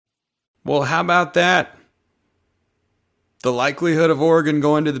Well, how about that? The likelihood of Oregon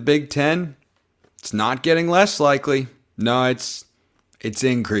going to the Big Ten, it's not getting less likely. No, it's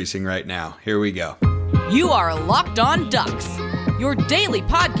increasing right now. Here we go. You are Locked On Ducks, your daily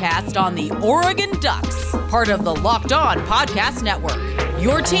podcast on the Oregon Ducks, part of the Locked On Podcast Network,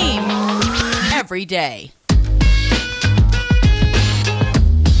 your team every day.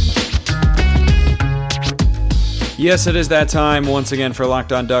 Yes, it is that time once again for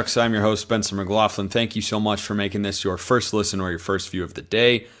Locked On Ducks. I'm your host, Spencer McLaughlin. Thank you so much for making this your first listen or your first view of the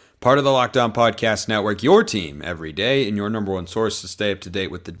day. Part of the Locked On Podcast Network, your team every day, and your number one source to stay up to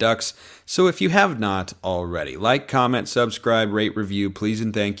date with the Ducks. So if you have not already, like, comment, subscribe, rate, review, please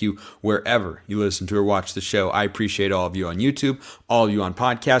and thank you wherever you listen to or watch the show. I appreciate all of you on YouTube, all of you on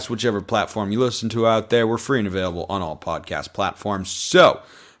podcasts, whichever platform you listen to out there. We're free and available on all podcast platforms. So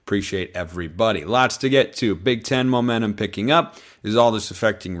appreciate everybody. Lots to get to. Big Ten momentum picking up. Is all this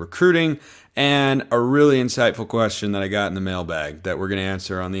affecting recruiting? And a really insightful question that I got in the mailbag that we're going to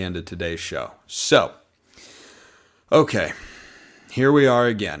answer on the end of today's show. So, okay, here we are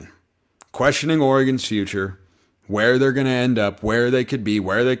again. Questioning Oregon's future, where they're going to end up, where they could be,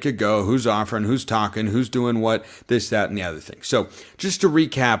 where they could go, who's offering, who's talking, who's doing what, this, that, and the other thing. So, just to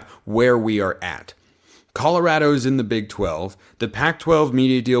recap where we are at. Colorado is in the Big 12. The Pac-12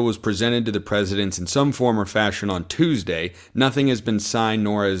 media deal was presented to the presidents in some form or fashion on Tuesday. Nothing has been signed,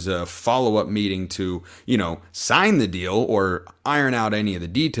 nor is a follow-up meeting to, sign the deal or iron out any of the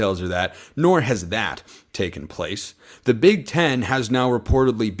details of that, nor has that taken place. The Big Ten has now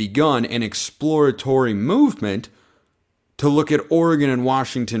reportedly begun an exploratory movement to look at Oregon and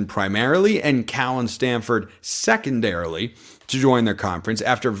Washington primarily and Cal and Stanford secondarily to join their conference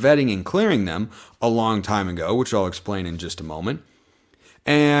after vetting and clearing them a long time ago, which I'll explain in just a moment.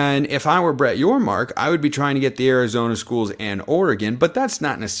 And if I were Brett Yormark, I would be trying to get the Arizona schools and Oregon, but that's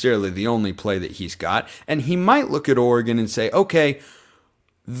not necessarily the only play that he's got. And he might look at Oregon and say, okay,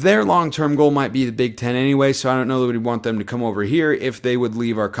 their long-term goal might be the Big Ten anyway, so I don't know that we'd want them to come over here. If they would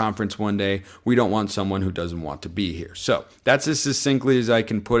leave our conference one day, we don't want someone who doesn't want to be here. So that's as succinctly as I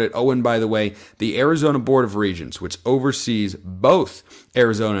can put it. Oh, and by the way, the Arizona Board of Regents, which oversees both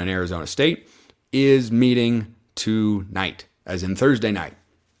Arizona and Arizona State, is meeting tonight, as in Thursday night.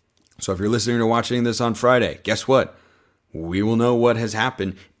 So if you're listening or watching this on Friday, guess what? We will know what has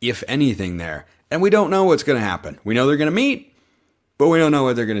happened, if anything, there. And we don't know what's going to happen. We know they're going to meet, but we don't know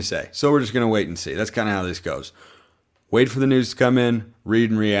what they're going to say. So we're just going to wait and see. That's kind of how this goes. Wait for the news to come in,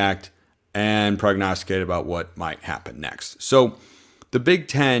 read and react, and prognosticate about what might happen next. So the Big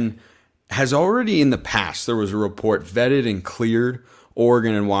Ten has already in the past, there was a report, vetted and cleared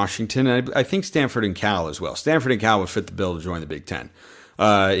Oregon and Washington, and I think Stanford and Cal as well. Stanford and Cal would fit the bill to join the Big Ten.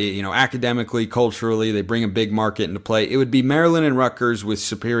 Academically, culturally, they bring a big market into play. It would be Maryland and Rutgers with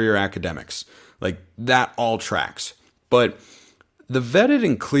superior academics. Like, that all tracks. But the vetted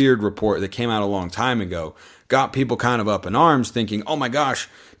and cleared report that came out a long time ago got people kind of up in arms thinking, oh my gosh,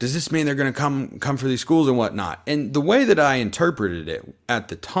 does this mean they're going to come for these schools and whatnot? And the way that I interpreted it at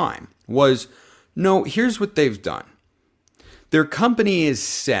the time was, no, here's what they've done. Their company is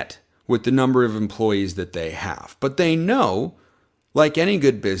set with the number of employees that they have, but they know, like any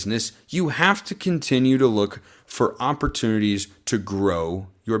good business, you have to continue to look for opportunities to grow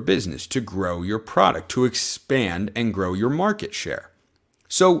your business, to grow your product, to expand and grow your market share.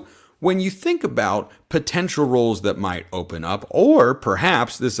 So when you think about potential roles that might open up, or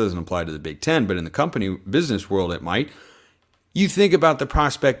perhaps this doesn't apply to the Big Ten, but in the company business world it might, you think about the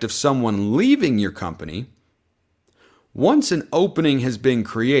prospect of someone leaving your company. Once an opening has been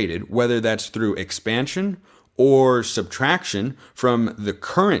created, whether that's through expansion or subtraction from the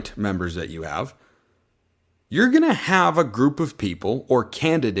current members that you have, you're going to have a group of people or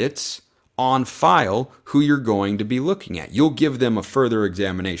candidates on file who you're going to be looking at. You'll give them a further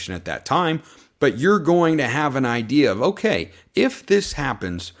examination at that time, but you're going to have an idea of, okay, if this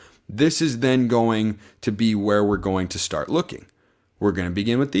happens, this is then going to be where we're going to start looking. We're going to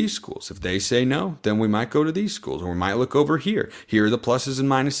begin with these schools. If they say no, then we might go to these schools, or we might look over here. Here are the pluses and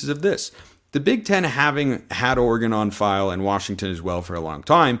minuses of this. The Big Ten, having had Oregon on file and Washington as well for a long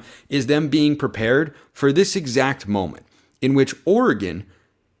time, is them being prepared for this exact moment in which Oregon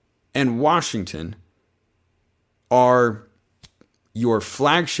and Washington are your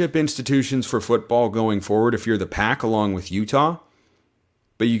flagship institutions for football going forward if you're the Pac along with Utah.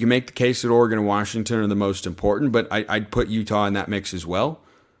 But you can make the case that Oregon and Washington are the most important, but I'd put Utah in that mix as well.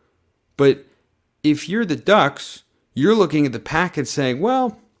 But if you're the Ducks, you're looking at the Pac and saying,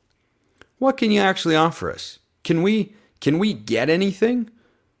 well, what can you actually offer us? Can we get anything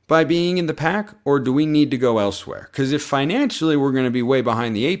by being in the pack, or do we need to go elsewhere? Because if financially we're going to be way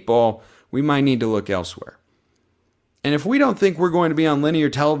behind the 8 ball, we might need to look elsewhere. And if we don't think we're going to be on linear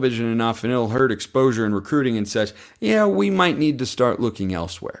television enough and it'll hurt exposure and recruiting and such, yeah, we might need to start looking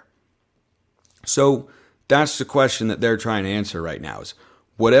elsewhere. So that's the question that they're trying to answer right now is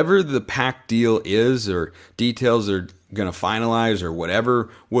whatever the PAC deal is or details are going to finalize or whatever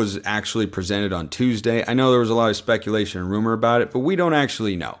was actually presented on Tuesday. I know there was a lot of speculation and rumor about it, but we don't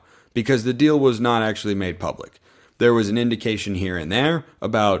actually know because the deal was not actually made public. There was an indication here and there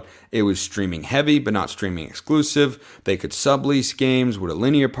about it was streaming heavy, but not streaming exclusive. They could sublease games. Would a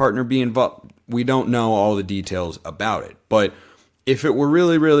linear partner be involved? We don't know all the details about it. But if it were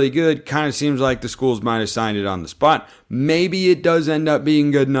really, really good, kind of seems like the schools might have signed it on the spot. Maybe it does end up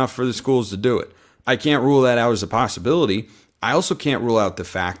being good enough for the schools to do it. I can't rule that out as a possibility. I also can't rule out the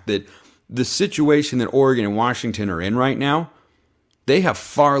fact that the situation that Oregon and Washington are in right now, they have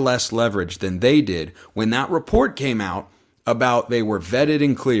far less leverage than they did when that report came out about they were vetted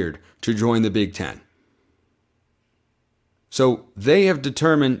and cleared to join the Big Ten. So they have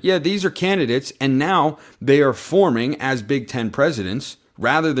determined, yeah, these are candidates, and now they are forming as Big Ten presidents,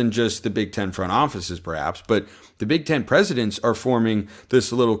 rather than just the Big Ten front offices perhaps, but the Big Ten presidents are forming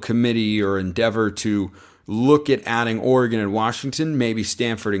this little committee or endeavor to look at adding Oregon and Washington, maybe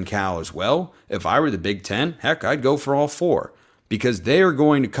Stanford and Cal as well. If I were the Big Ten, heck, I'd go for all 4. Because they are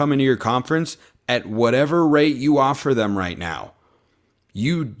going to come into your conference at whatever rate you offer them right now.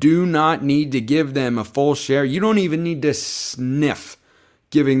 You do not need to give them a full share. You don't even need to sniff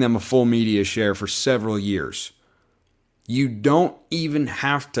giving them a full media share for several years. You don't even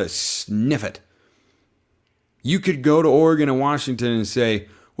have to sniff it. You could go to Oregon and Washington and say,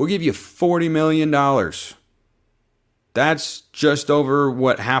 we'll give you $40 million. That's just over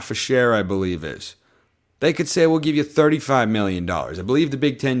what half a share, I believe, is. They could say, we'll give you $35 million. I believe the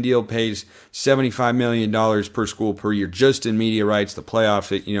Big Ten deal pays $75 million per school per year just in media rights. The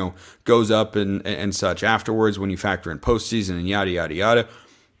playoff, it, goes up and such afterwards when you factor in postseason and yada, yada, yada.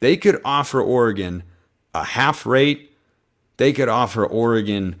 They could offer Oregon a half rate. They could offer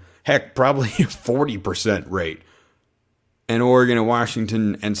Oregon, heck, probably a 40% rate. And Oregon and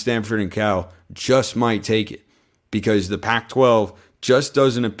Washington and Stanford and Cal just might take it because the Pac-12 just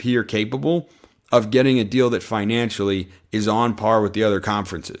doesn't appear capable of getting a deal that financially is on par with the other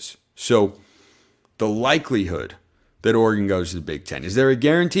conferences. So the likelihood that Oregon goes to the Big Ten, is there a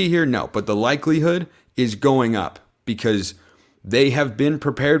guarantee here? No, but the likelihood is going up because they have been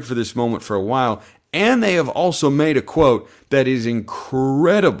prepared for this moment for a while, and they have also made a quote that is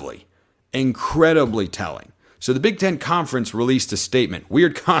incredibly telling. So the Big Ten Conference released a statement.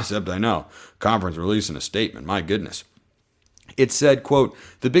 Weird concept, I know. Conference releasing a statement, my goodness. It said, quote,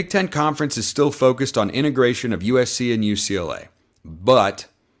 the Big Ten Conference is still focused on integration of USC and UCLA, but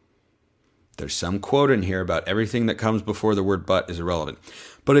there's some quote in here about everything that comes before the word but is irrelevant.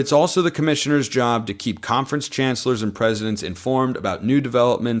 But it's also the commissioner's job to keep conference chancellors and presidents informed about new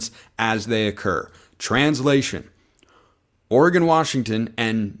developments as they occur. Translation, Oregon, Washington,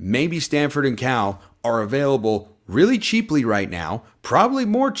 and maybe Stanford and Cal are available really cheaply right now, probably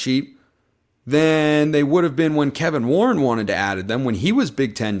more cheap than they would have been when Kevin Warren wanted to add them when he was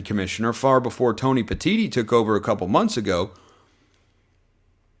Big Ten commissioner far before Tony Petitti took over a couple months ago.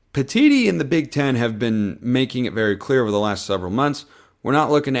 Petitti and the Big Ten have been making it very clear over the last several months, we're not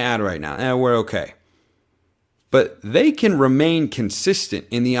looking to add right now. We're okay. But they can remain consistent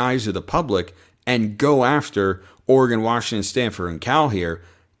in the eyes of the public and go after Oregon, Washington, Stanford, and Cal here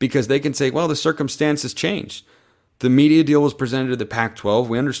because they can say, well, the circumstances changed. The media deal was presented to the Pac-12.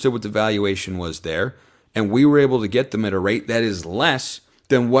 We understood what the valuation was there, and we were able to get them at a rate that is less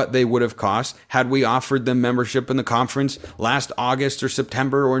than what they would have cost had we offered them membership in the conference last August or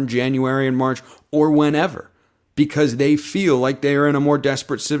September or in January and March or whenever, because they feel like they are in a more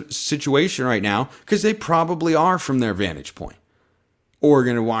desperate situation right now because they probably are from their vantage point.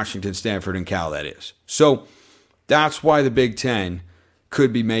 Oregon and Washington, Stanford and Cal, that is. So that's why the Big Ten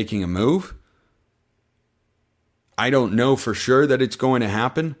could be making a move. I don't know for sure that it's going to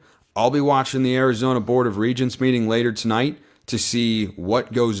happen. I'll be watching the Arizona Board of Regents meeting later tonight to see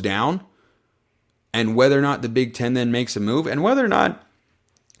what goes down and whether or not the Big Ten then makes a move and whether or not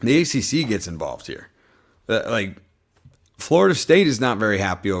the ACC gets involved here. Florida State is not very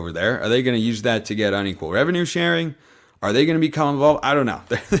happy over there. Are they going to use that to get unequal revenue sharing? Are they going to become involved? I don't know.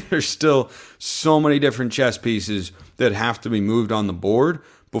 There's still so many different chess pieces that have to be moved on the board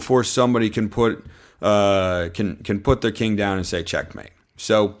before somebody can put their king down and say checkmate.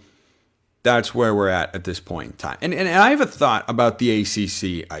 So that's where we're at this point in time. And I have a thought about the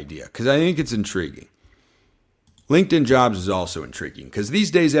ACC idea because I think it's intriguing. LinkedIn Jobs is also intriguing because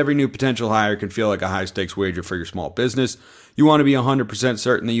these days every new potential hire can feel like a high-stakes wager for your small business. You want to be 100%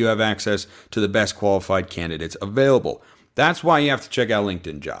 certain that you have access to the best qualified candidates available. That's why you have to check out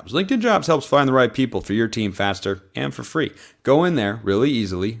LinkedIn Jobs. LinkedIn Jobs helps find the right people for your team faster and for free. Go in there really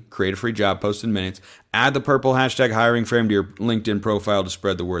easily, create a free job post in minutes, add the purple hashtag hiring frame to your LinkedIn profile to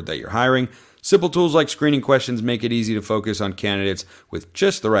spread the word that you're hiring. Simple tools like screening questions make it easy to focus on candidates with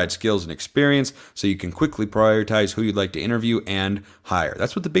just the right skills and experience so you can quickly prioritize who you'd like to interview and hire.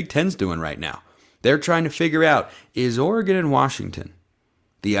 That's what the Big Ten's doing right now. They're trying to figure out, is Oregon and Washington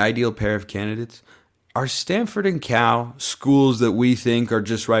the ideal pair of candidates? Are Stanford and Cal schools that we think are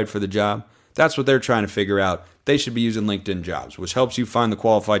just right for the job? That's what they're trying to figure out. They should be using LinkedIn Jobs, which helps you find the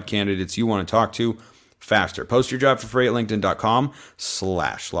qualified candidates you want to talk to faster. Post your job for free at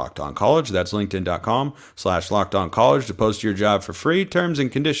linkedin.com/lockedoncollege. That's linkedin.com/lockedoncollege to post your job for free. Terms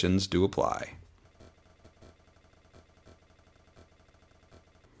and conditions do apply.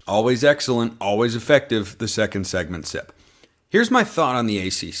 Always excellent, always effective, the second segment sip. Here's my thought on the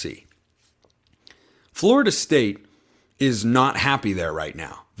ACC. Florida State is not happy there right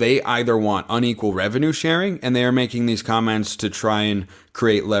now. They either want unequal revenue sharing, and they are making these comments to try and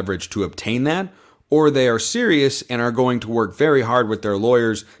create leverage to obtain that, or they are serious and are going to work very hard with their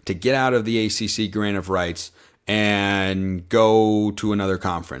lawyers to get out of the ACC grant of rights and go to another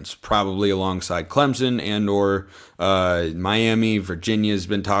conference, probably alongside Clemson and or Miami. Virginia's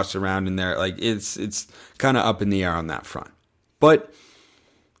been tossed around in there. Like it's kind of up in the air on that front. But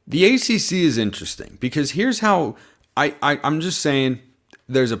the ACC is interesting because here's how I'm just saying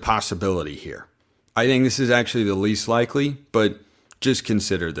there's a possibility here. I think this is actually the least likely, but just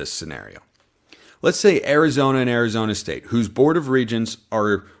consider this scenario. Let's say Arizona and Arizona State, whose Board of Regents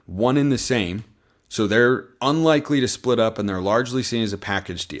are one and the same, so they're unlikely to split up and they're largely seen as a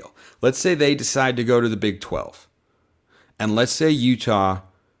package deal. Let's say they decide to go to the Big 12. And let's say Utah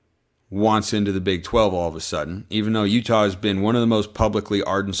wants into the Big 12 all of a sudden, even though Utah has been one of the most publicly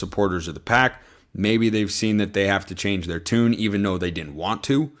ardent supporters of the Pac. Maybe they've seen that they have to change their tune, even though they didn't want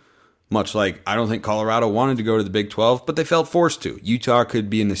to. Much like I don't think Colorado wanted to go to the Big 12, but they felt forced to. Utah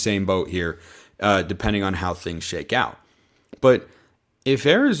could be in the same boat here, depending on how things shake out. But if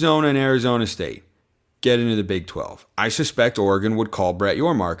Arizona and Arizona State get into the Big 12, I suspect Oregon would call Brett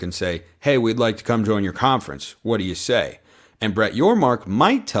Yormark and say, hey, we'd like to come join your conference. What do you say? And Brett Yormark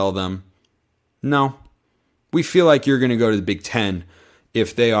might tell them, no, we feel like you're going to go to the Big 10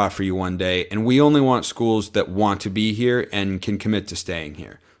 if they offer you one day, and we only want schools that want to be here and can commit to staying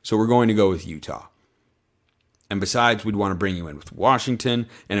here. So we're going to go with Utah. And besides, we'd want to bring you in with Washington,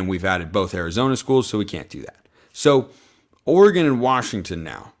 and then we've added both Arizona schools, so we can't do that. So Oregon and Washington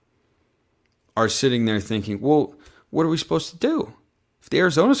now are sitting there thinking, well, what are we supposed to do? If the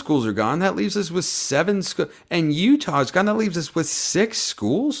Arizona schools are gone, that leaves us with 7 schools. And Utah's gone, that leaves us with 6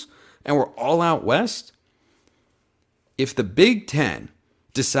 schools? And we're all out west? If the Big Ten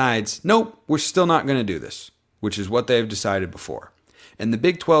decides, nope, we're still not going to do this, which is what they've decided before, and the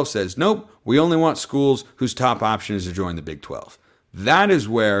Big 12 says, nope, we only want schools whose top option is to join the Big 12. That is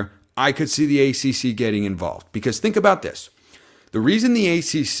where I could see the ACC getting involved. Because think about this. The reason the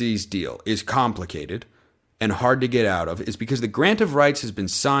ACC's deal is complicated and hard to get out of is because the grant of rights has been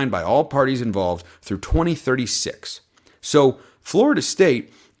signed by all parties involved through 2036. So Florida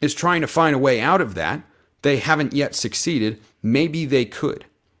State is trying to find a way out of that. They haven't yet succeeded. Maybe they could.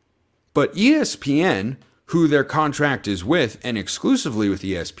 But ESPN, who their contract is with, and exclusively with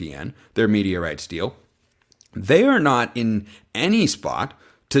ESPN, their media rights deal, they are not in any spot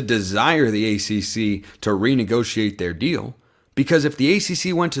to desire the ACC to renegotiate their deal, because if the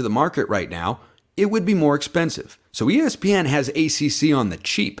ACC went to the market right now, it would be more expensive. So ESPN has ACC on the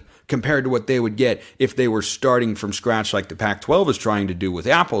cheap compared to what they would get if they were starting from scratch like the Pac-12 is trying to do with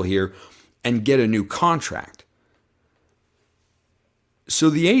Apple here and get a new contract. So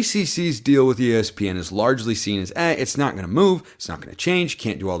the ACC's deal with ESPN is largely seen as, it's not going to move, it's not going to change,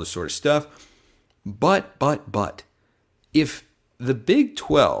 can't do all this sort of stuff. But, if the Big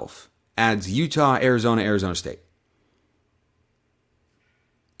 12 adds Utah, Arizona, Arizona State,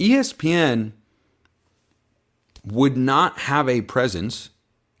 ESPN would not have a presence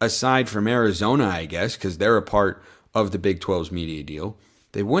aside from Arizona, I guess, because they're a part of the Big 12's media deal.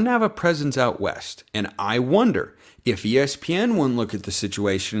 They wouldn't have a presence out west. And I wonder if ESPN wouldn't look at the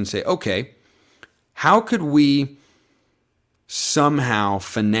situation and say, okay, how could we somehow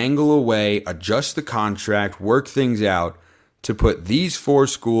finagle a way, adjust the contract, work things out to put these 4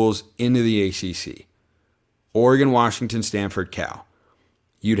 schools into the ACC? Oregon, Washington, Stanford, Cal.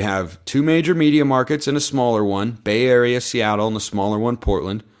 You'd have 2 major media markets and a smaller one, Bay Area, Seattle, and the smaller one,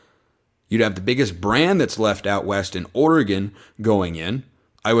 Portland. You'd have the biggest brand that's left out west in Oregon going in.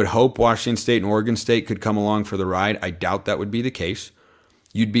 I would hope Washington State and Oregon State could come along for the ride. I doubt that would be the case.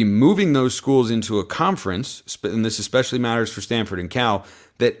 You'd be moving those schools into a conference, and this especially matters for Stanford and Cal,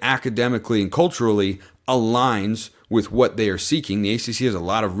 that academically and culturally aligns with what they are seeking. The ACC has a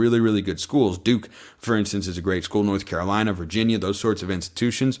lot of really, really good schools. Duke, for instance, is a great school. North Carolina, Virginia, those sorts of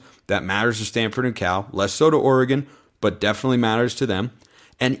institutions. That matters to Stanford and Cal. Less so to Oregon, but definitely matters to them.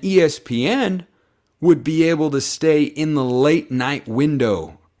 And ESPN would be able to stay in the late night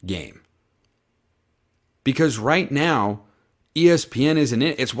window game. Because right now, ESPN isn't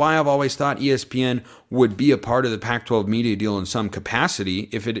it. It's why I've always thought ESPN would be a part of the Pac-12 media deal in some capacity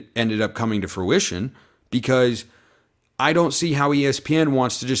if it ended up coming to fruition, because I don't see how ESPN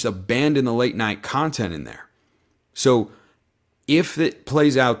wants to just abandon the late night content in there. So if it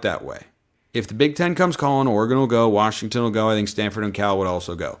plays out that way, if the Big Ten comes calling, Oregon will go, Washington will go, I think Stanford and Cal would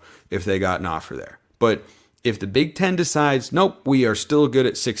also go if they got an offer there. But if the Big Ten decides, nope, we are still good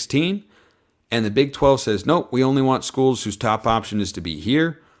at 16, and the Big 12 says, nope, we only want schools whose top option is to be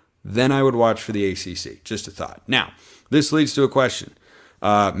here, then I would watch for the ACC. Just a thought. Now, this leads to a question.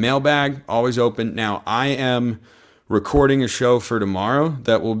 Mailbag, always open. Now, I am recording a show for tomorrow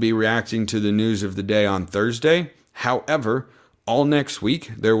that will be reacting to the news of the day on Thursday. However, all next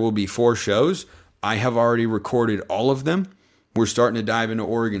week, there will be 4 shows. I have already recorded all of them. We're starting to dive into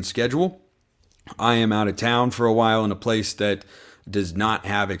Oregon's schedule. I am out of town for a while in a place that does not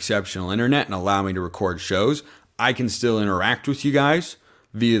have exceptional internet and allow me to record shows. I can still interact with you guys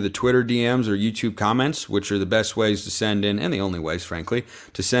via the Twitter DMs or YouTube comments, which are the best ways to send in, and the only ways, frankly,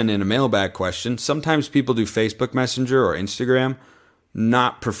 to send in a mailbag question. Sometimes people do Facebook Messenger or Instagram.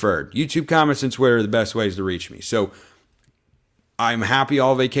 Not preferred. YouTube comments and Twitter are the best ways to reach me. So I'm happy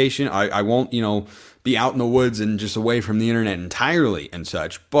all vacation. I won't, be out in the woods and just away from the internet entirely and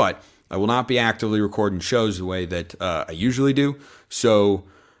such, but I will not be actively recording shows the way that I usually do. So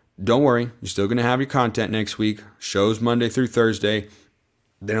don't worry. You're still going to have your content next week. Shows Monday through Thursday.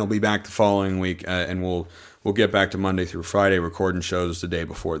 Then I'll be back the following week, and we'll get back to Monday through Friday recording shows the day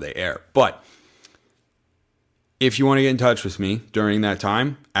before they air. But if you want to get in touch with me during that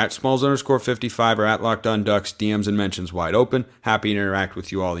time, at Smalls_55 or at Locked On Ducks, DMs and mentions wide open. Happy to interact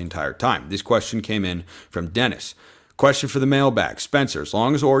with you all the entire time. This question came in from Dennis. Question for the mailbag. Spencer, as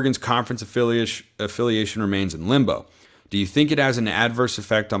long as Oregon's conference affiliation remains in limbo, do you think it has an adverse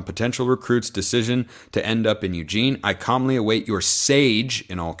effect on potential recruits' decision to end up in Eugene? I calmly await your sage,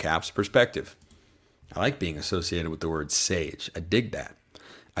 in all caps, perspective. I like being associated with the word sage. I dig that.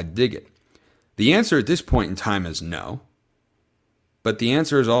 I dig it. The answer at this point in time is no. But the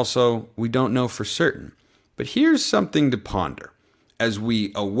answer is also, we don't know for certain. But here's something to ponder as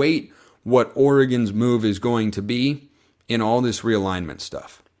we await what Oregon's move is going to be in all this realignment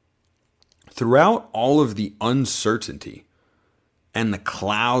stuff. Throughout all of the uncertainty and the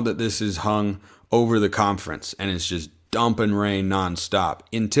cloud that this is hung over the conference, and it's just dumping rain nonstop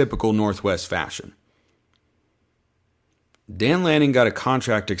in typical Northwest fashion, Dan Lanning got a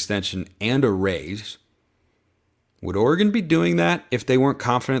contract extension and a raise. Would Oregon be doing that if they weren't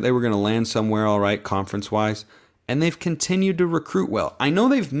confident they were going to land somewhere all right conference-wise? And they've continued to recruit well. I know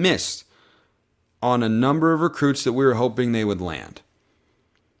they've missed on a number of recruits that we were hoping they would land.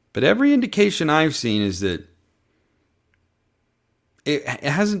 But every indication I've seen is that it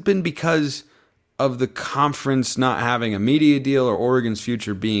hasn't been because of the conference not having a media deal or Oregon's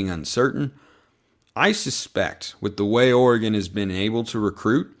future being uncertain. I suspect with the way Oregon has been able to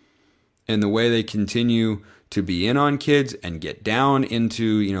recruit and the way they continue to be in on kids and get down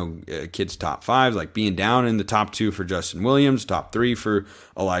into, kids' top 5s, like being down in the top 2 for Justin Williams, top 3 for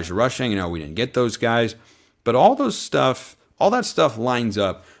Elijah Rushing. We didn't get those guys. But all that stuff lines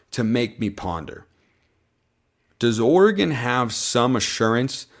up to make me ponder. Does Oregon have some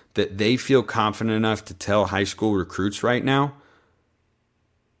assurance that they feel confident enough to tell high school recruits right now?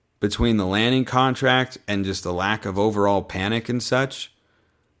 Between the Lanning contract and just the lack of overall panic and such,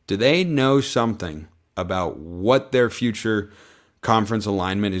 do they know something about what their future conference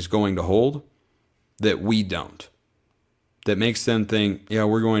alignment is going to hold that we don't? That makes them think, yeah,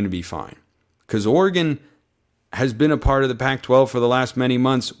 we're going to be fine. Because Oregon has been a part of the Pac-12 for the last many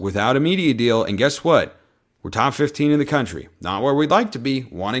months without a media deal, and guess what? We're top 15 in the country. Not where we'd like to be,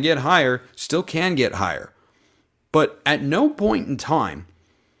 want to get higher, still can get higher. But at no point in time,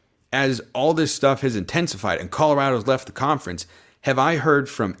 as all this stuff has intensified and Colorado's left the conference, have I heard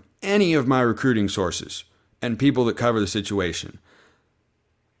from any of my recruiting sources and people that cover the situation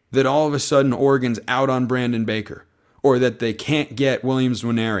that all of a sudden Oregon's out on Brandon Baker, or that they can't get Williams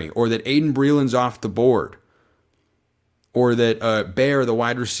Nwaneri, or that Aiden Breland's off the board. Or that Bear, the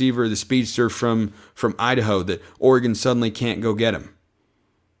wide receiver, the speedster from Idaho, that Oregon suddenly can't go get him.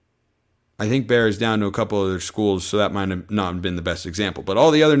 I think Bear is down to a couple other schools, so that might have not been the best example. But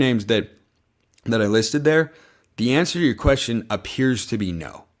all the other names that I listed there, the answer to your question appears to be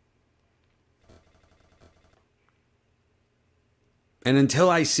no. And until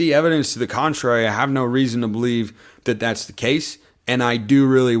I see evidence to the contrary, I have no reason to believe that that's the case. And I do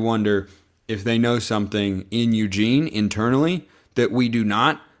really wonder if they know something in Eugene internally that we do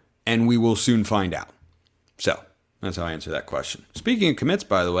not, and we will soon find out. So that's how I answer that question. Speaking of commits,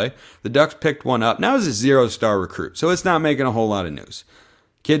 by the way, the Ducks picked one up. Now he's a 0-star recruit, so it's not making a whole lot of news.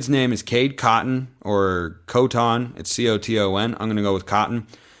 Kid's name is Cade Cotton, or Coton. It's Coton. I'm going to go with Cotton.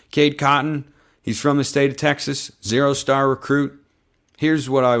 Cade Cotton, he's from the state of Texas, 0-star recruit. Here's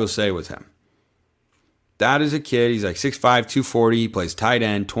what I will say with him. That is a kid. He's like 6'5", 240. He plays tight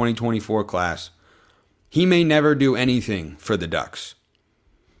end, 2024 class. He may never do anything for the Ducks.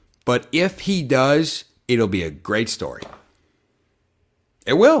 But if he does, it'll be a great story.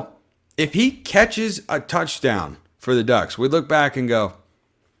 It will. If he catches a touchdown for the Ducks, we look back and go,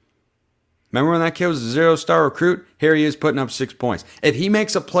 remember when that kid was a 0-star recruit? Here he is putting up 6 points. If he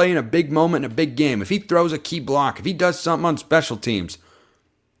makes a play in a big moment in a big game, if he throws a key block, if he does something on special teams,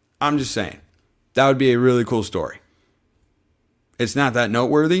 I'm just saying, that would be a really cool story. It's not that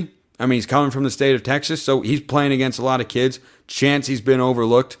noteworthy. I mean, he's coming from the state of Texas, so he's playing against a lot of kids. Chance he's been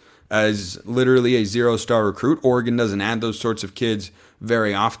overlooked as literally a 0-star recruit. Oregon doesn't add those sorts of kids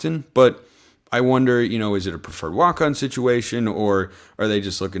very often, but I wonder, is it a preferred walk-on situation, or are they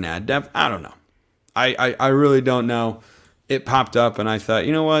just looking to add depth? I don't know. I really don't know. It popped up, and I thought,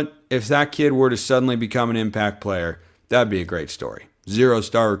 you know what? If that kid were to suddenly become an impact player, that'd be a great story.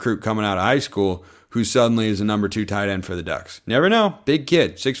 0-star recruit coming out of high school who suddenly is a number 2 tight end for the Ducks. Never know. Big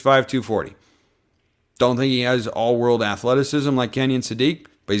kid, 6'5", 240. Don't think he has all-world athleticism like Kenyon Sadiq,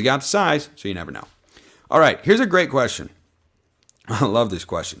 but he's got the size, so you never know. All right, here's a great question. I love this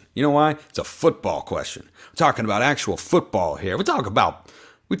question. You know why? It's a football question. We're talking about actual football here. We're talking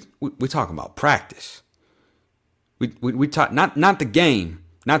about practice. We talk not the game,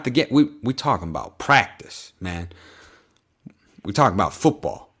 not the game. We talking about practice, man. We talking about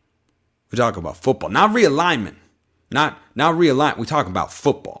football. We talking about football, not realignment, not realignment. We talking about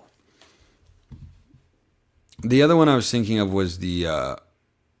football. The other one I was thinking of was Jim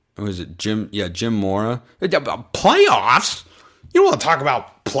Mora. Playoffs? You want to talk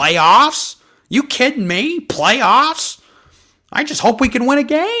about playoffs? You kidding me? Playoffs? I just hope we can win a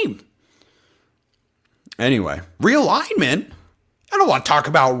game. Anyway, realignment? I don't want to talk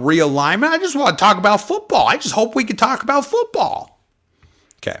about realignment. I just want to talk about football. I just hope we can talk about football.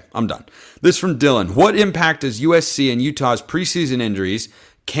 Okay, I'm done. This from Dylan. What impact does USC and Utah's preseason injuries,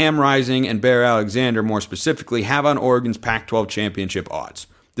 Cam Rising and Bear Alexander more specifically, have on Oregon's Pac-12 championship odds?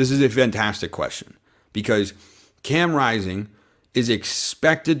 This is a fantastic question because Cam Rising is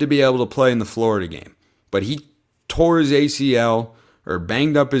expected to be able to play in the Florida game, but he tore his ACL or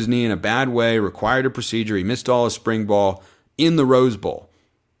banged up his knee in a bad way, required a procedure. He missed all his spring ball in the Rose Bowl.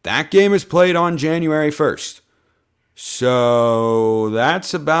 That game is played on January 1st. So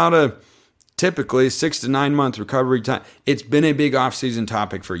that's about typically 6 to 9 month recovery time. It's been a big offseason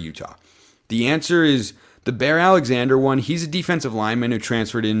topic for Utah. The answer is the Bear Alexander one. He's a defensive lineman who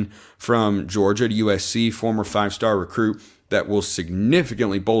transferred in from Georgia to USC, former 5-star recruit that will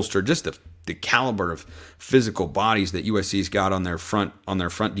significantly bolster just the caliber of physical bodies that USC's got on their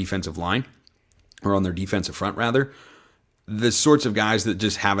front defensive line, or on their defensive front rather. The sorts of guys that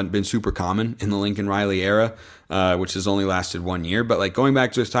just haven't been super common in the Lincoln Riley era, which has only lasted 1 year. But like going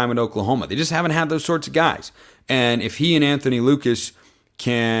back to his time at Oklahoma, they just haven't had those sorts of guys. And if he and Anthony Lucas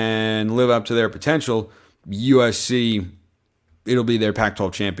can live up to their potential, USC, it'll be their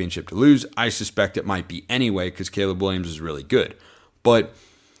Pac-12 championship to lose. I suspect it might be anyway because Caleb Williams is really good. But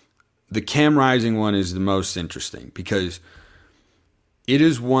the Cam Rising one is the most interesting because it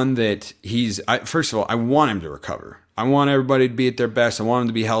is one that first of all, I want him to recover. I want everybody to be at their best. I want him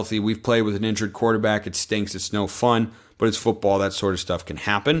to be healthy. We've played with an injured quarterback. It stinks. It's no fun, but it's football. That sort of stuff can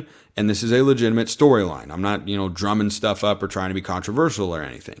happen. And this is a legitimate storyline. I'm not, drumming stuff up or trying to be controversial or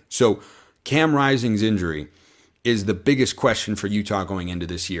anything. So Cam Rising's injury is the biggest question for Utah going into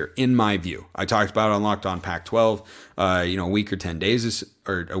this year, in my view. I talked about it on Locked On Pac-12, a week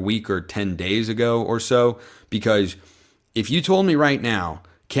or 10 days ago or so, because if you told me right now,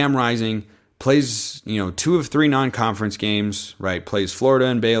 Cam Rising plays, 2 of 3 non-conference games, right? Plays Florida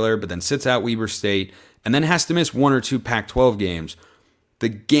and Baylor, but then sits out Weber State, and then has to miss 1 or 2 Pac-12 games. The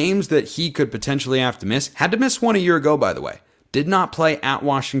games that he could potentially have to miss, had to miss one a year ago, by the way. Did not play at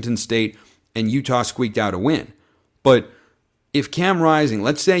Washington State, and Utah squeaked out a win. But if Cam Rising,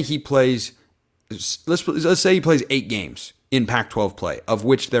 let's say he plays 8 games in Pac-12 play, of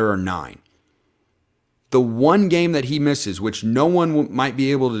which there are 9. The one game that he misses, which no one might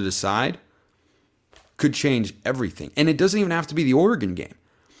be able to decide, could change everything. And it doesn't even have to be the Oregon game.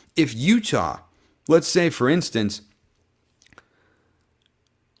 If Utah, let's say, for instance,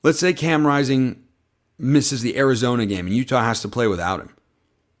 let's say Cam Rising misses the Arizona game and Utah has to play without him.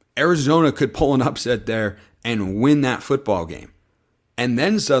 Arizona could pull an upset there and win that football game. And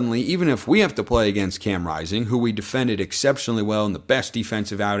then suddenly, even if we have to play against Cam Rising, who we defended exceptionally well in the best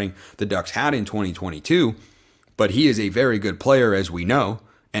defensive outing the Ducks had in 2022, but he is a very good player, as we know,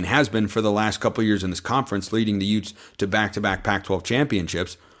 and has been for the last couple of years in this conference, leading the Utes to back-to-back Pac-12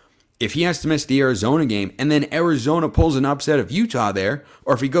 championships. If he has to miss the Arizona game and then Arizona pulls an upset of Utah there,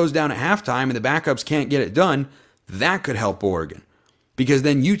 or if he goes down at halftime and the backups can't get it done, that could help Oregon. Because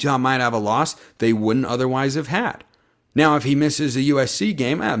then Utah might have a loss they wouldn't otherwise have had. Now, if he misses the USC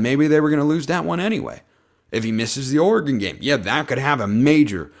game, maybe they were going to lose that one anyway. If he misses the Oregon game, that could have a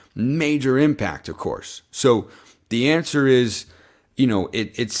major, major impact, of course. So the answer is,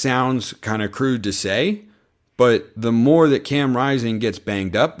 it sounds kind of crude to say, but the more that Cam Rising gets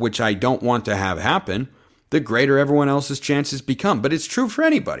banged up, which I don't want to have happen, the greater everyone else's chances become. But it's true for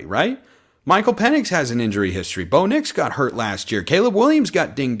anybody, right? Michael Penix has an injury history. Bo Nix got hurt last year. Caleb Williams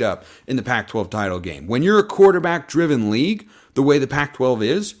got dinged up in the Pac-12 title game. When you're a quarterback-driven league, the way the Pac-12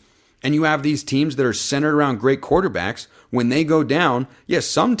 is, and you have these teams that are centered around great quarterbacks, when they go down, yes,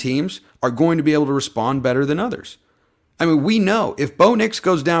 some teams are going to be able to respond better than others. I mean, we know if Bo Nix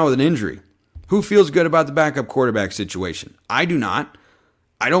goes down with an injury, who feels good about the backup quarterback situation? I do not.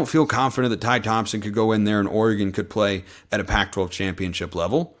 I don't feel confident that Ty Thompson could go in there and Oregon could play at a Pac-12 championship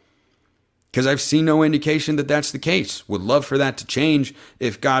level, because I've seen no indication that that's the case. Would love for that to change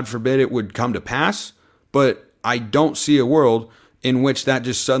if, God forbid, it would come to pass, but I don't see a world in which that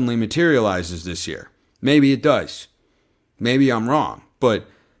just suddenly materializes this year. Maybe it does. Maybe I'm wrong, but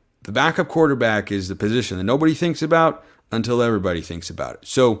the backup quarterback is the position that nobody thinks about until everybody thinks about it.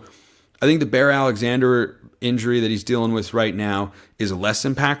 So I think the Bear Alexander injury that he's dealing with right now is less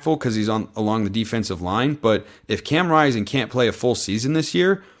impactful because he's along the defensive line, but if Cam Rising can't play a full season this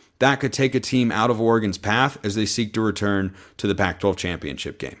year, that could take a team out of Oregon's path as they seek to return to the Pac-12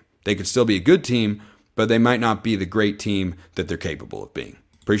 championship game. They could still be a good team, but they might not be the great team that they're capable of being.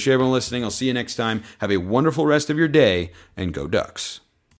 Appreciate everyone listening. I'll see you next time. Have a wonderful rest of your day, and go Ducks.